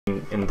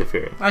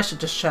interfering. I should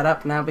just shut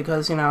up now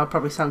because, you know, I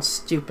probably sound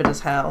stupid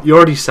as hell. You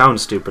already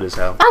sound stupid as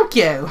hell. Thank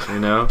you. You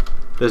know?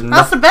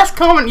 That's the best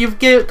compliment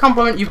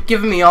you've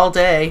given me all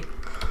day.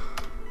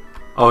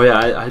 Oh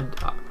yeah,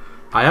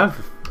 I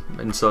have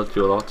insulted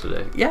you a lot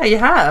today. Yeah, you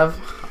have.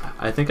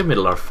 I think I made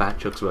a lot of fat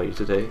jokes about you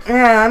today.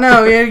 Yeah, I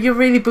know. You're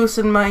really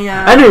boosting my.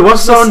 Anyway,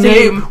 what's our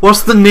name?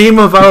 What's the name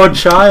of our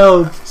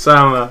child,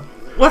 Sama?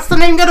 What's the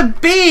name gonna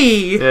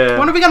be? Yeah.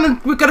 What are we gonna?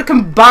 We're gonna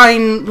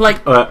combine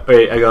like.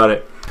 Wait, I got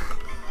it.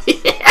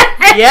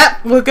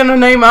 Yep, we're gonna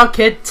name our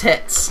kid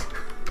Tits.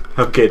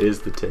 Our kid is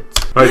the Tits.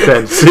 Right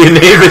then, so your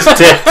name is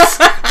Tits.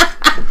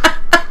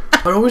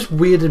 It always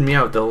weirded me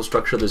out, the whole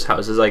structure of this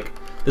house. Is like,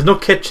 there's no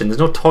kitchen, there's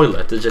no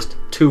toilet, there's just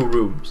 2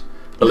 rooms.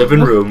 The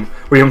living room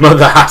where your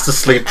mother has to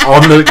sleep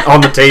on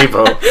the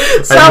table.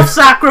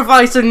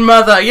 Self-sacrificing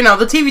mother. You know,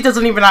 the TV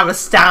doesn't even have a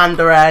stand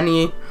or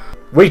any.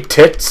 Wait,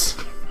 Tits.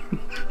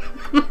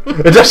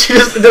 It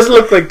doesn't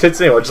look like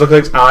tits anymore. It just looks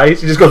like its eyes.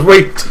 She just goes,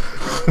 wait.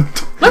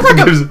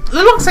 It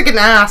looks like an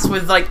ass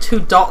with like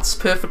 2 dots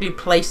perfectly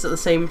placed at the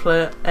same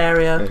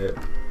area. Yeah.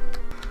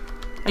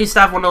 I used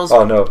to have one of those.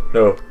 Oh no!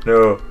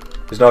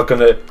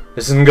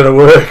 This isn't gonna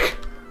work.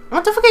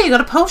 Oh, don't forget you got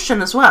a potion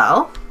as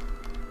well.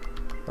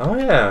 Oh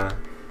yeah.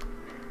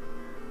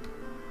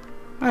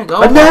 There you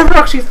go. I never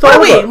actually thought.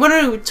 Wait,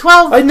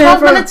 12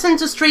 minutes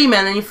into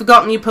streaming and you've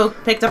forgotten you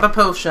picked up a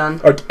potion.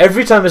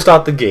 Every time I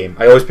start the game,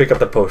 I always pick up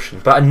the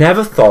potion, but I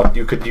never thought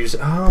you could use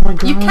it. Oh my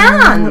god! You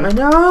can. I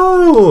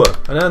know.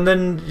 And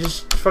then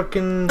just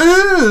fucking.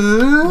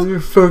 You're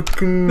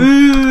fucking.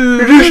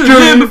 You're just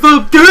trying to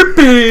fuck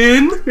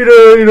dipping.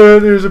 You know,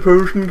 there's a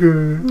potion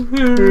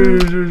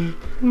guy.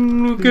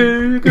 Okay,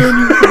 you can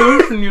use the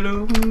potion, you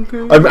know.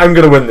 Okay. I'm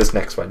gonna win this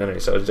next one, anyway.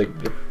 So I was like,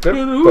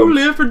 who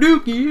live for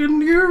Dookie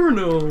and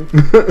urinal?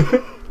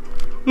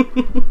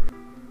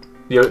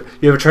 You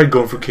ever tried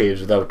going through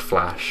caves without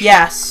flash?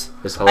 Yes.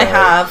 It's hilarious. I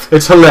have.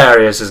 It's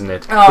hilarious, isn't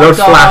it? Oh, without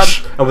God.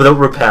 flash and without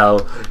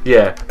repel.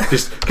 Yeah.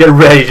 Just get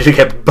ready to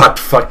get butt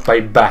fucked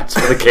by bats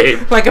for the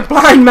cave. Like a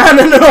blind man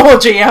in an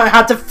orgy, I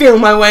had to feel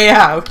my way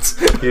out.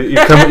 You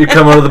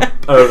come out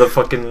of the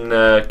fucking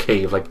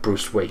cave like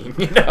Bruce Wayne,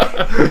 you know?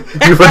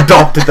 You've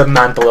adopted the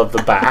mantle of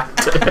the bat.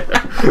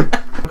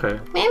 Okay.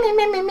 Me,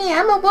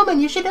 I'm a woman,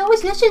 you should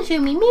always listen to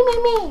me.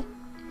 Me.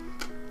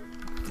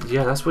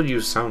 Yeah, that's what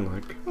you sound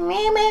like.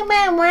 Me,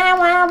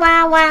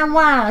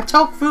 wah.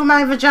 Talk through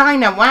my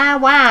vagina,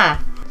 wah.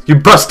 You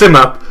bust him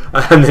up,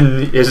 and then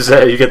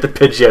you get the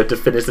Pidgey out to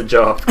finish the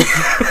job.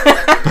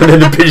 And then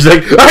the Pidgey's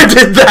like, I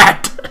did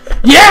that!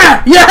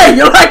 Yeah,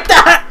 you like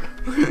that?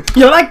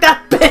 You like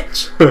that,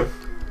 bitch?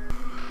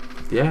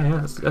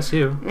 Yeah, that's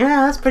you.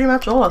 Yeah, that's pretty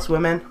much all us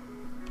women.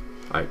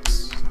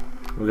 Alright,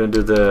 we're gonna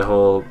do the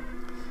whole...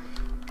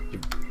 You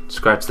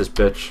scratch this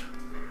bitch.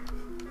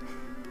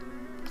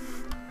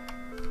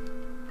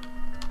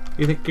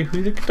 Who you think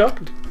you're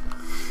talking to?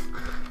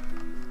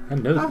 I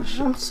know this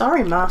shit. I'm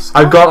sorry, Master.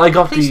 I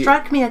got Please the...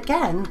 strike me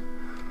again.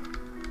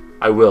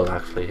 I will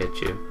actually hit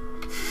you.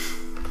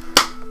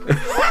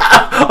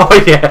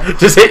 Oh yeah,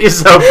 just hit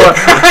yourself.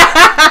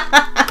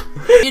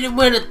 Hit it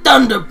with a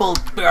thunderbolt,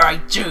 I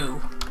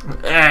do.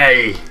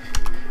 Hey,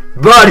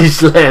 body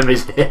slam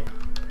is hit.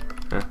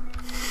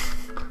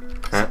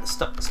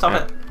 Stop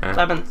it,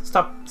 Clement.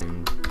 Stop.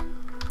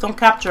 Don't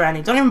capture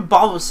any. Don't even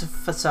bother with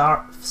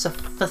Safari.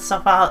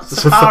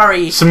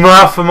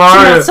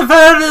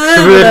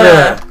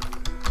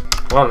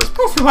 Well,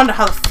 makes me wonder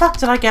how the fuck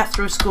did I get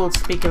through school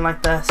speaking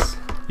like this?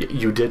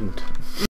 You didn't.